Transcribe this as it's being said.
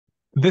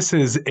This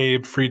is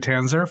Abe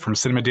Friedtanzer from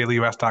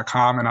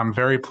cinemadailyus.com, and I'm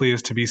very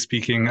pleased to be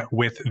speaking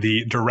with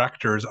the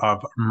directors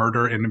of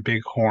Murder in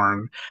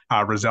Bighorn,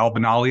 Razelle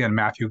Benally and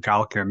Matthew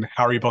Galkin.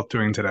 How are you both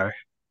doing today?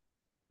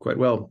 Quite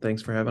well.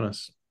 Thanks for having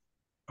us.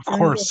 Of Doing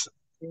good. course.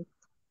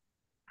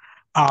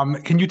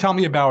 Can you tell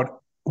me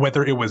about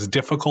whether it was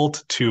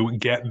difficult to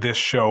get this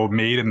show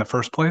made in the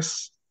first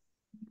place?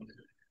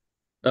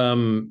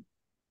 Um,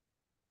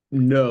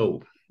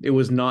 no, it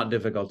was not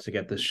difficult to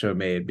get this show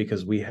made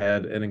because we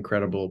had an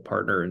incredible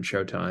partner in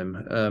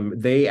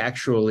Showtime. They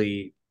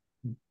actually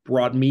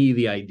brought me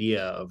the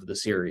idea of the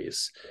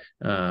series,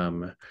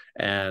 and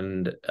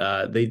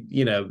they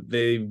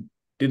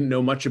didn't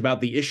know much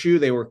about the issue.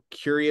 They were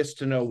curious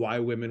to know why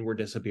women were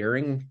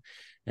disappearing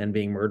and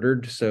being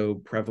murdered so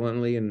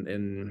prevalently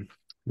in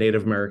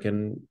Native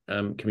American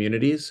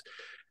communities.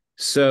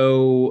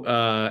 So,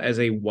 as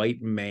a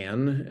white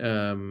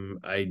man,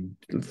 I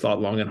thought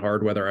long and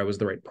hard whether I was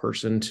the right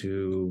person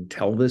to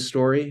tell this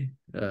story.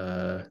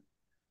 And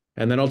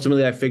then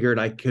ultimately, I figured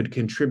I could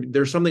contribute.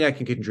 There's something I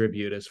can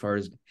contribute as far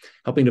as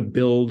helping to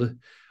build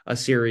a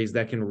series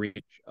that can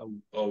reach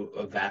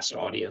a vast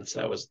audience.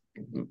 That was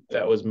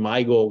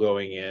my goal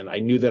going in. I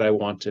knew that I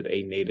wanted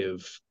a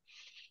native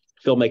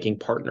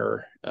filmmaking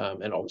partner,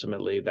 and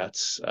ultimately,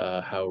 that's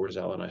how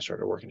Razelle and I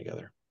started working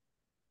together.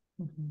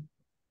 Mhm.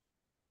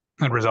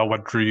 And Razelle,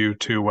 what drew you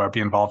to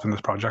be involved in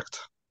this project?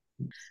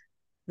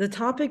 The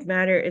topic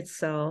matter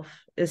itself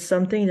is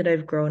something that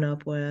I've grown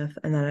up with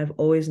and that I've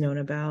always known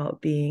about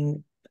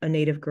being a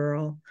Native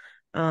girl.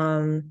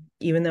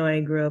 Even though I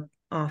grew up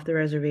off the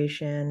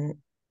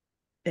reservation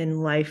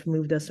and life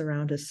moved us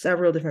around to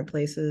several different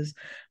places,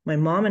 my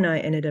mom and I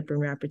ended up in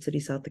Rapid City,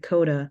 South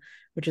Dakota,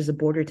 which is a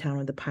border town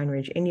of the Pine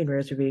Ridge Indian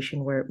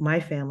Reservation where my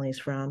family is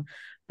from.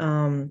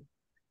 Um,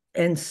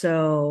 and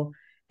so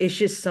it's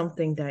just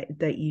something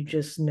that you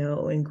just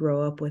know and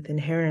grow up with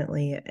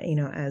inherently,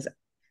 as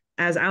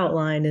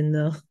outlined in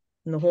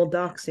the whole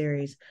doc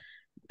series.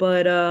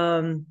 But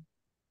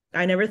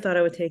I never thought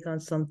I would take on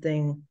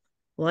something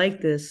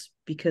like this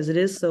because it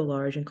is so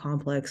large and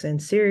complex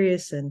and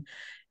serious and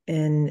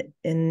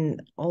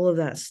all of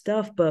that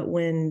stuff. But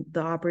when the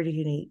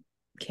opportunity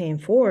came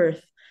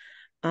forth,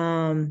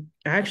 I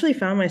actually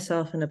found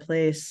myself in a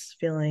place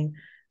feeling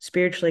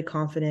spiritually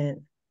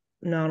confident,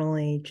 not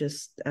only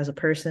just as a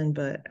person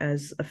but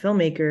as a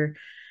filmmaker.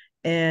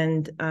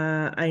 And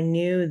I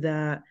knew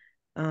that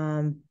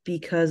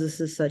because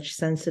this is such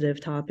sensitive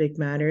topic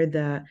matter,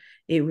 that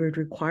it would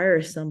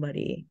require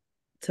somebody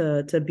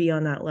to be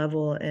on that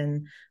level.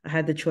 And I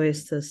had the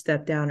choice to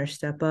step down or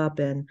step up.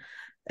 And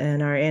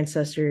our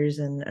ancestors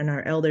and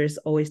our elders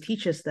always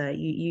teach us that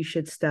you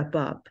should step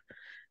up.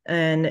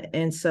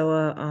 And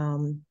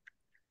so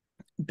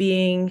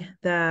being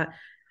that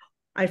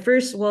I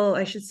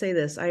should say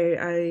this,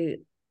 I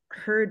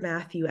heard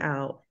Matthew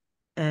out,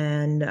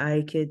 and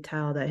I could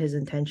tell that his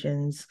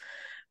intentions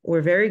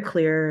were very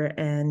clear,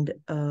 and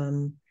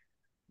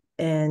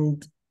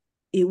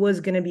it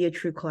was going to be a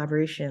true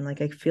collaboration.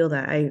 Like, I feel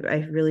that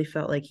I really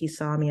felt like he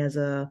saw me as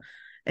a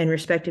and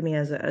respected me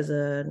as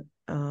a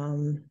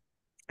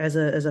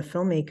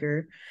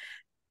filmmaker,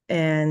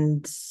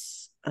 and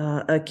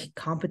a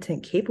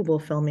competent, capable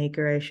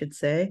filmmaker, I should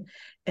say.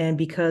 And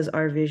because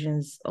our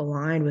visions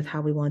aligned with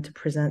how we want to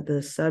present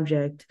this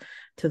subject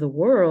to the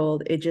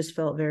world, it just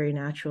felt very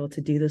natural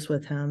to do this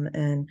with him.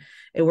 And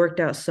it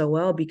worked out so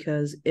well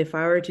because if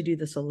I were to do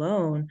this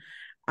alone,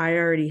 I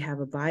already have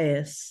a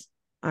bias.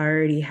 I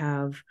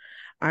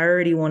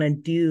already want to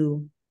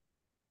do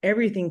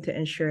everything to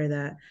ensure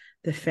that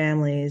the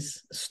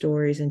families'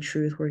 stories and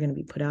truth were going to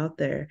be put out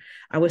there.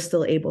 I was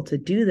still able to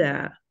do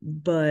that,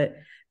 but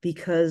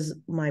because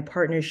my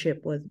partnership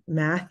with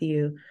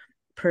Matthew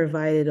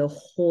provided a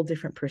whole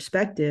different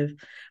perspective,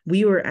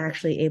 we were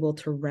actually able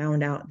to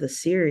round out the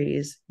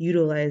series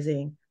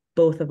utilizing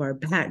both of our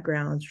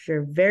backgrounds, which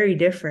are very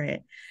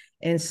different.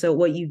 And so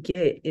what you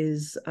get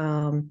is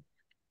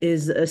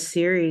a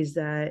series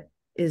that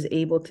is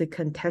able to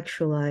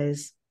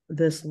contextualize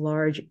this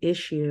large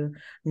issue,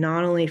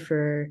 not only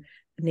for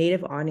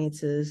Native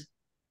audiences,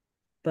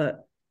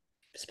 but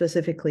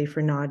specifically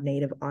for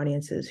non-Native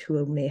audiences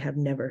who may have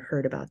never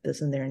heard about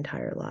this in their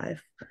entire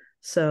life.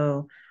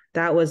 So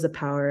that was the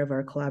power of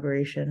our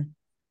collaboration.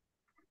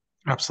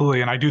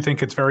 Absolutely. And I do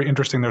think it's very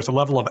interesting. There's a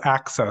level of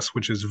access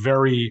which is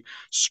very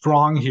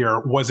strong here.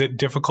 Was it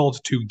difficult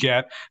to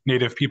get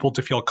Native people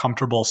to feel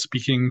comfortable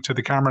speaking to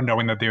the camera,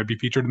 knowing that they would be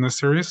featured in this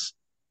series?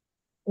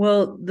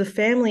 Well, the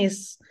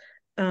families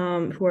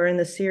who are in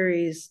the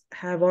series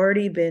have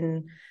already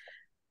been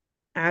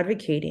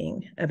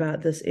advocating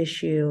about this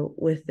issue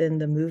within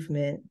the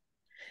movement.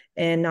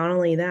 And not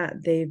only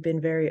that, they've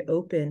been very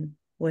open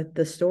with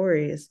the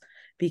stories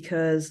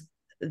because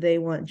they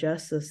want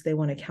justice, they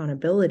want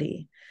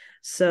accountability.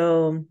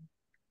 So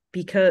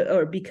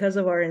because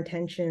of our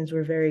intentions,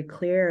 we're very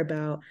clear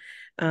about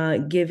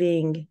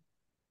giving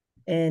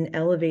and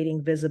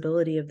elevating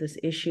visibility of this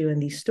issue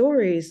and these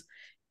stories.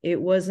 It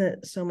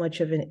wasn't so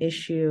much of an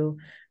issue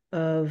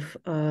of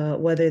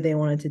whether they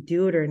wanted to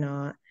do it or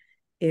not.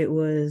 It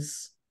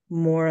was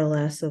more or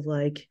less of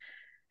like,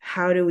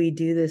 how do we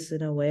do this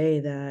in a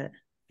way that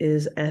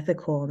is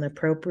ethical and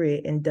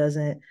appropriate and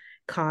doesn't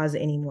cause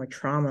any more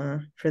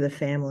trauma for the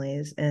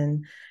families?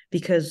 And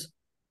because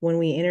when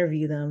we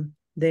interview them,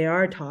 they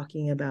are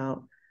talking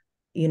about,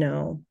 you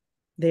know,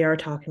 they are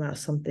talking about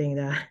something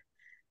that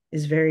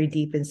is very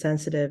deep and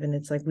sensitive. And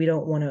it's like, we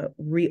don't want to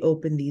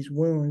reopen these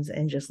wounds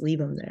and just leave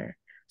them there.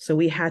 So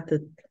we had to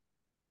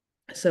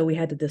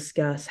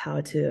discuss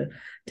how to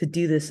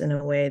do this in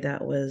a way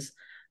that was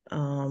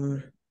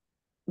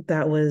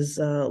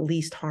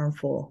least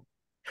harmful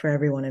for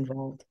everyone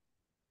involved.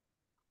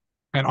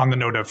 And on the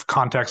note of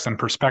context and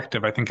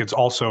perspective, I think it's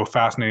also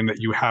fascinating that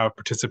you have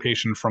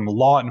participation from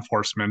law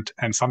enforcement.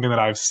 And something that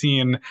I've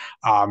seen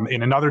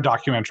in another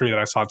documentary that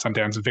I saw at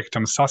Sundance,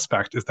 Victim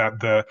Suspect, is that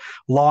the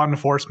law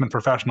enforcement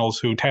professionals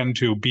who tend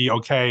to be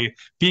okay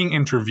being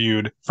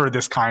interviewed for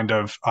this kind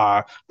of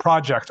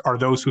project are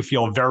those who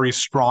feel very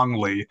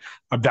strongly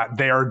that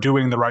they are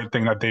doing the right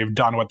thing, that they've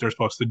done what they're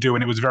supposed to do.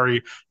 And it was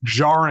very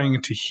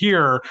jarring to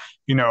hear,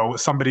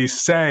 somebody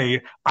say,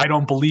 I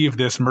don't believe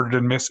this murdered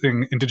and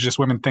missing Indigenous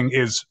women thing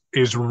is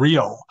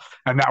real.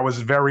 And that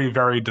was very,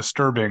 very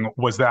disturbing.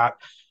 What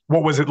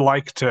was it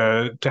like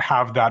to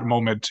have that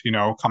moment,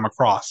 come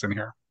across in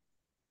here?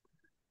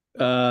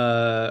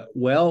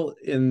 Well,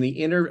 in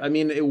the I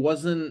mean, it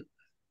wasn't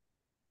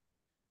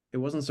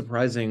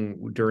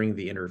surprising during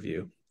the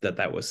interview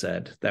that was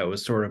said. That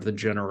was sort of the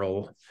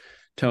general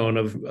tone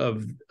of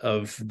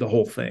the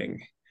whole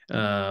thing.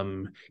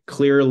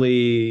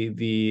 Clearly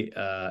the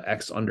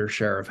ex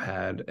undersheriff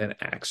had an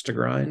axe to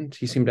grind.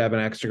 He seemed to have an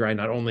axe to grind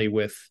not only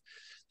with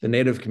the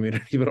Native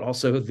community, but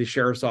also the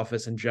sheriff's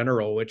office in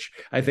general, which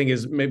I think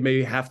is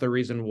maybe half the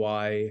reason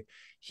why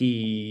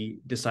he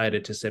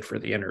decided to sit for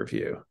the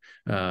interview.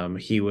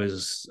 He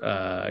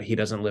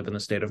doesn't live in the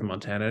state of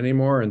Montana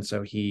anymore, and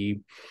so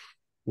he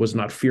was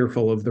not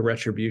fearful of the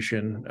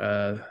retribution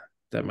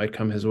that might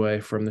come his way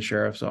from the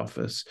sheriff's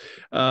office.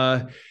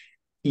 I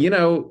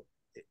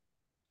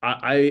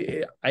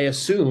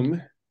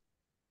assume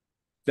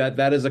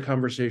that is a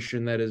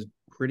conversation that is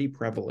pretty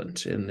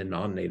prevalent in the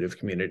non-native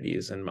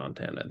communities in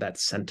Montana, that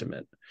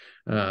sentiment.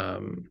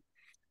 Razelle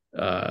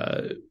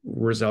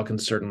can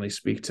certainly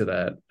speak to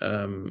that.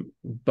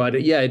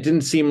 But yeah, it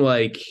didn't seem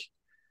like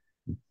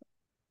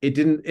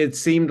it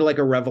seemed like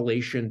a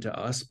revelation to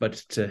us, but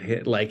to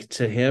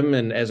him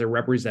and as a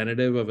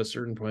representative of a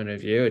certain point of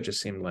view, it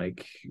just seemed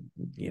like,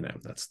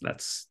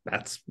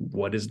 that's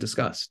what is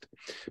discussed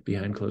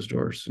behind closed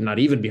doors, not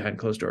even behind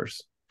closed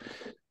doors.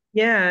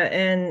 Yeah,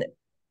 and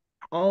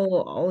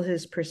all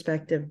his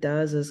perspective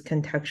does is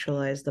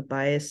contextualize the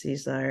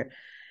biases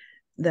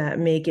that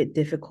make it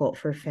difficult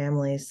for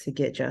families to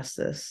get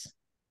justice.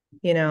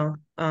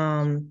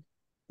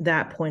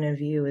 That point of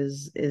view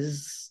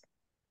is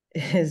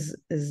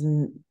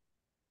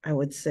I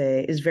would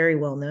say is very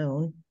well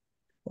known.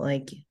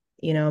 Like,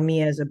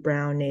 me as a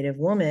brown Native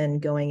woman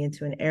going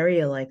into an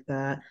area like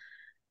that,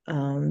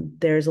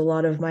 there's a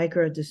lot of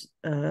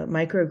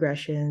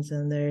microaggressions,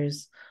 and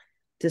there's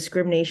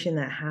discrimination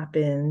that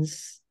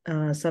happens,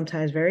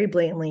 sometimes very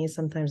blatantly,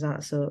 sometimes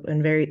not so,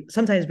 and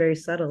sometimes very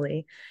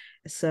subtly.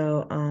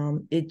 So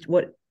it's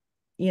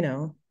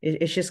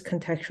just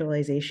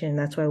contextualization.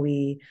 That's why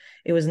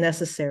it was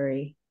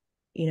necessary,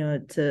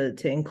 to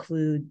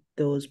include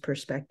those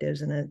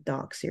perspectives in a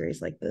doc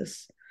series like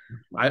this.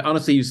 I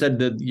honestly, you said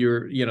that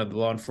the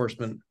law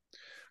enforcement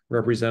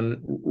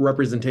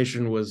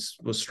representation was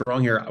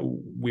strong here.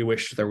 We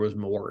wish there was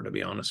more, to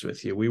be honest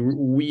with you.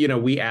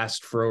 We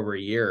asked for over a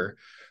year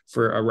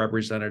for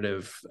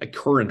a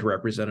current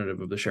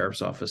representative of the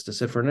sheriff's office to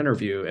sit for an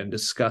interview and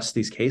discuss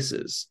these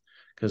cases,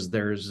 because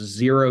there's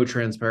zero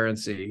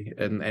transparency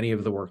in any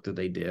of the work that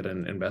they did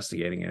in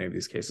investigating any of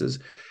these cases.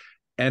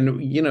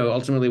 And,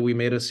 ultimately we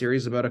made a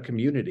series about a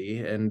community,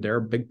 and they're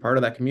a big part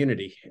of that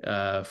community,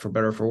 for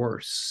better or for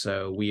worse.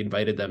 So we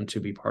invited them to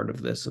be part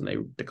of this, and they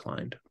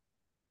declined.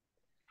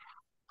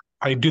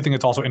 I do think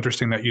it's also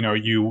interesting that,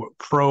 you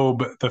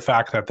probe the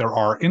fact that there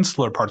are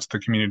insular parts of the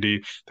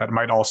community that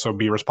might also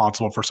be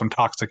responsible for some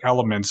toxic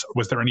elements.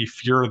 Was there any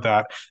fear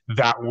that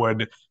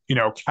would,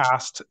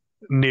 cast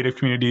Native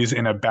communities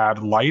in a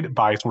bad light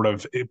by sort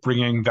of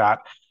bringing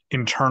that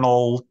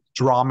internal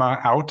drama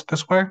out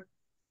this way?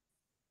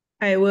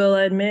 I will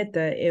admit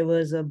that it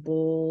was a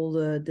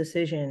bold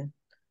decision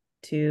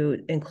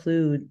to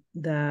include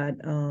that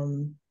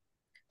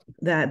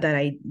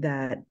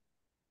that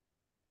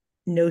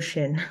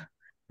notion,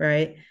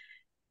 right?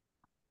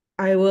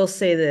 I will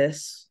say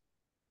this: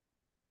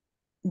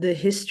 the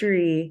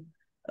history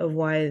of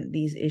why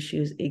these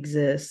issues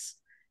exist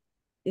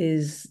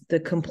is the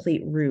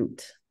complete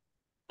root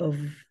of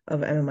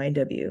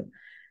MMIW,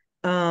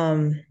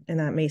 and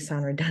that may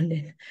sound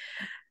redundant.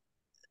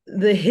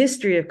 The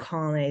history of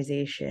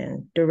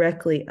colonization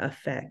directly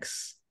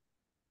affects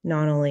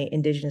not only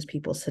Indigenous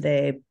peoples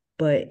today,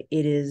 but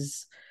it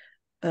is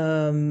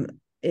a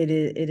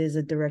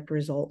direct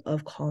result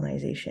of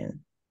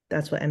colonization.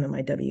 That's what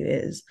MMIW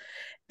is.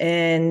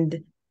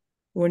 And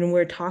when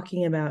we're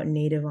talking about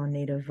Native on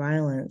Native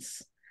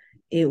violence,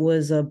 it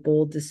was a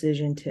bold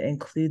decision to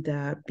include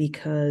that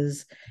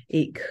because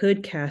it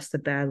could cast a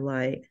bad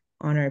light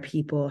on our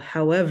people.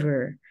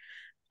 However,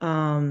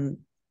 I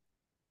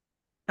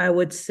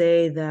would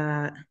say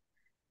that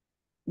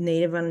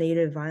Native on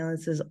Native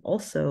violence is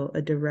also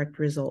a direct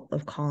result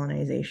of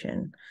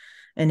colonization.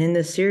 And in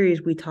this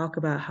series, we talk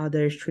about how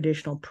there's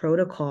traditional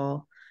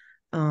protocol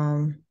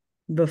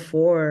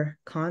before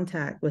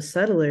contact with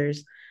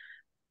settlers.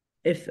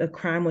 If a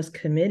crime was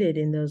committed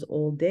in those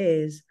old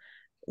days,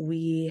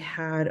 we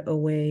had a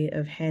way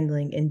of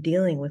handling and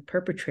dealing with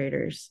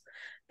perpetrators.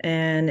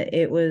 And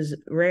it was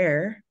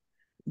rare,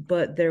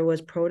 but there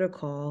was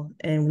protocol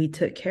and we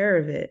took care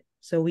of it.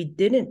 So we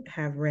didn't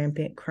have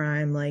rampant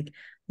crime like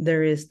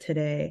there is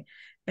today.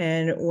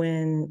 And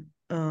when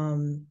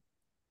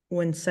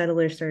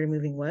settlers started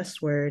moving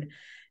westward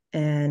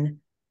and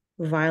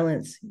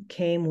violence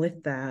came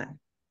with that,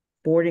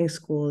 boarding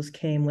schools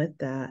came with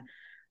that.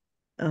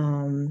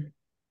 When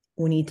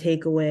you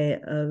take away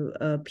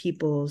a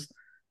people's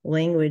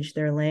language,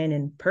 their land,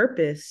 and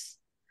purpose,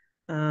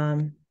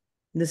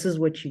 this is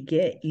what you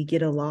get. You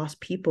get a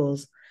lost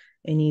peoples,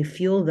 and you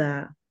fuel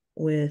that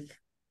with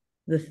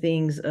the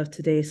things of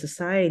today's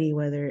society,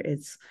 whether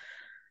it's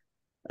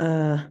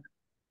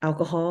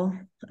alcohol,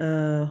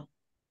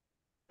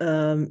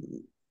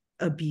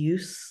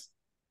 abuse,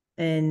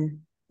 and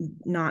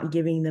not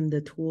giving them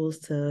the tools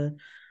to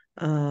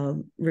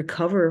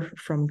recover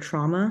from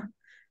trauma.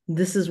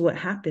 This is what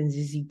happens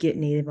is you get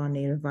Native on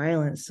Native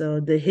violence.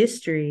 So the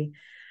history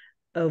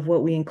of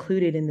what we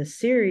included in the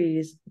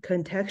series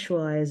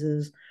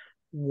contextualizes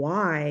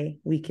why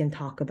we can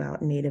talk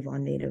about Native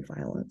on Native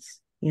violence.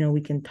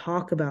 We can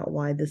talk about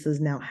why this is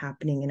now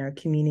happening in our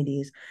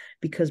communities,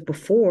 because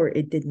before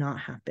it did not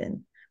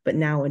happen, but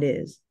now it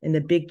is. And the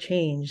big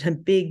change, the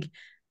big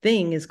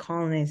thing is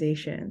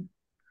colonization.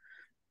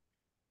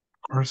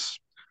 Of course.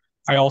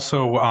 I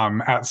also,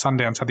 at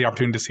Sundance, had the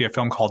opportunity to see a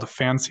film called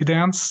Fancy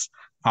Dance,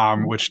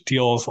 which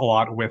deals a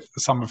lot with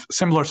some of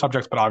similar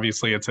subjects, but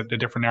obviously it's a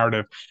different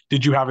narrative.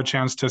 Did you have a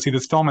chance to see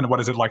this film, and what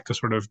is it like to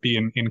sort of be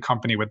in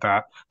company with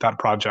that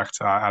project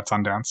at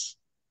Sundance?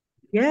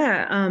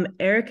 Yeah,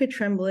 Erica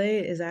Tremblay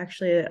is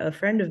actually a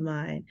friend of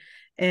mine.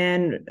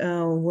 And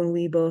when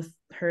we both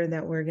heard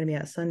that we're going to be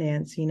at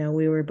Sundance,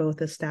 we were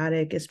both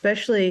ecstatic,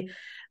 especially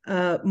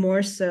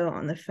more so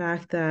on the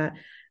fact that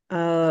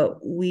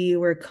we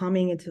were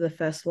coming into the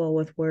festival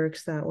with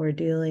works that were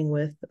dealing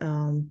with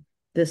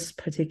this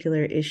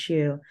particular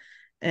issue.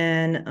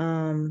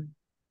 And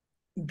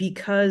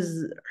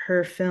because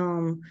her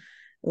film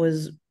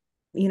was,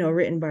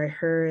 written by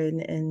her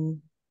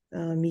and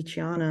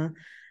Michiana,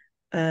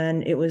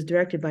 and it was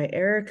directed by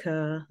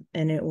Erica,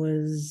 and it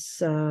was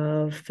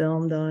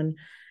filmed on,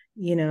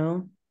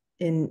 in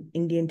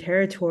Indian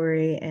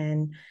territory,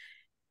 and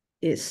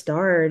it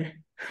starred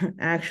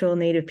actual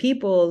Native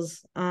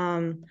peoples.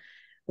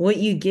 What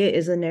you get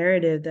is a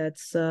narrative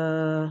that's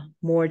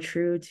more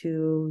true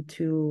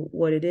to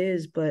what it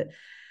is. But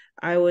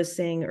I was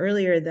saying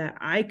earlier that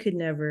I could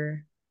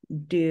never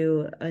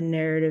do a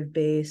narrative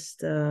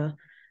based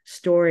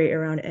story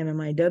around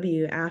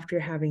MMIW after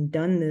having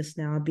done this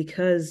now,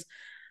 because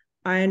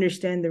I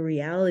understand the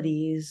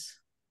realities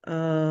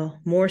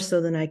more so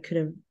than I could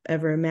have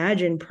ever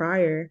imagined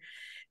prior.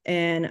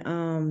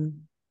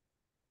 And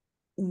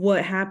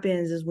what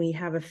happens is when you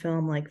have a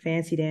film like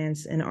Fancy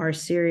Dance and our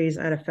series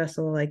at a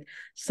festival like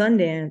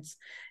Sundance,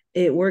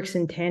 it works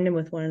in tandem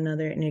with one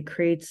another, and it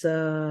creates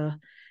a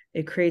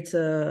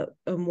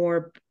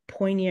more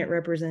poignant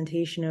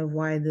representation of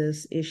why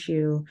this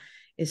issue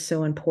is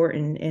so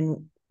important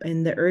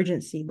and the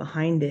urgency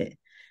behind it.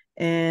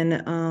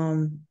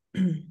 And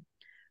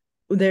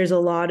there's a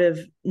lot of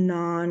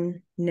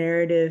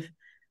non-narrative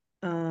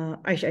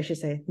I should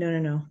say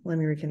no let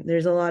me recount.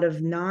 There's a lot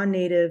of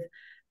non-native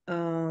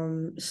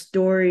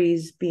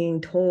stories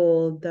being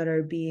told that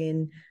are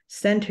being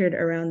centered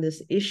around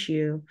this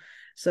issue.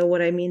 So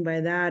what I mean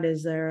by that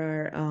is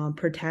there are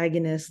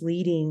protagonists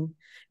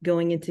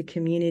going into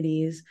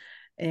communities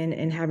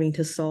and having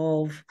to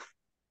solve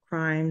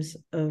crimes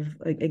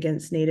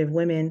against Native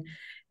women.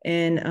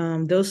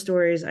 And those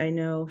stories, I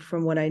know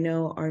from what I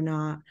know, are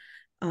not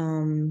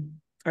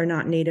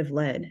Native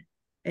led.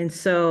 And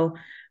so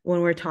when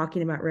we're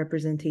talking about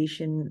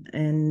representation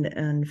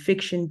and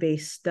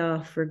fiction-based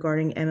stuff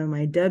regarding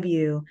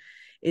MMIW,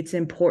 it's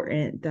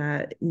important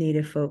that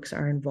Native folks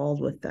are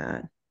involved with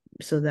that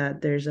so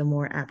that there's a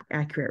more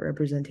accurate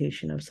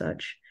representation of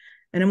such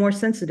and a more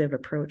sensitive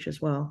approach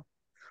as well.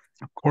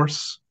 Of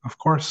course, of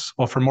course.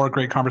 Well, for more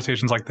great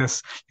conversations like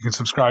this, you can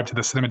subscribe to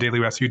the Cinema Daily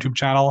West YouTube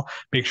channel.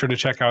 Make sure to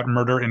check out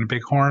Murder in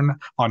Bighorn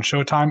on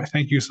Showtime.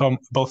 Thank you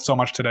both so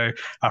much today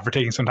for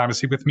taking some time to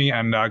speak with me,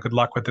 and good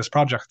luck with this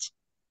project.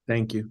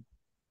 Thank you.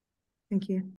 Thank you.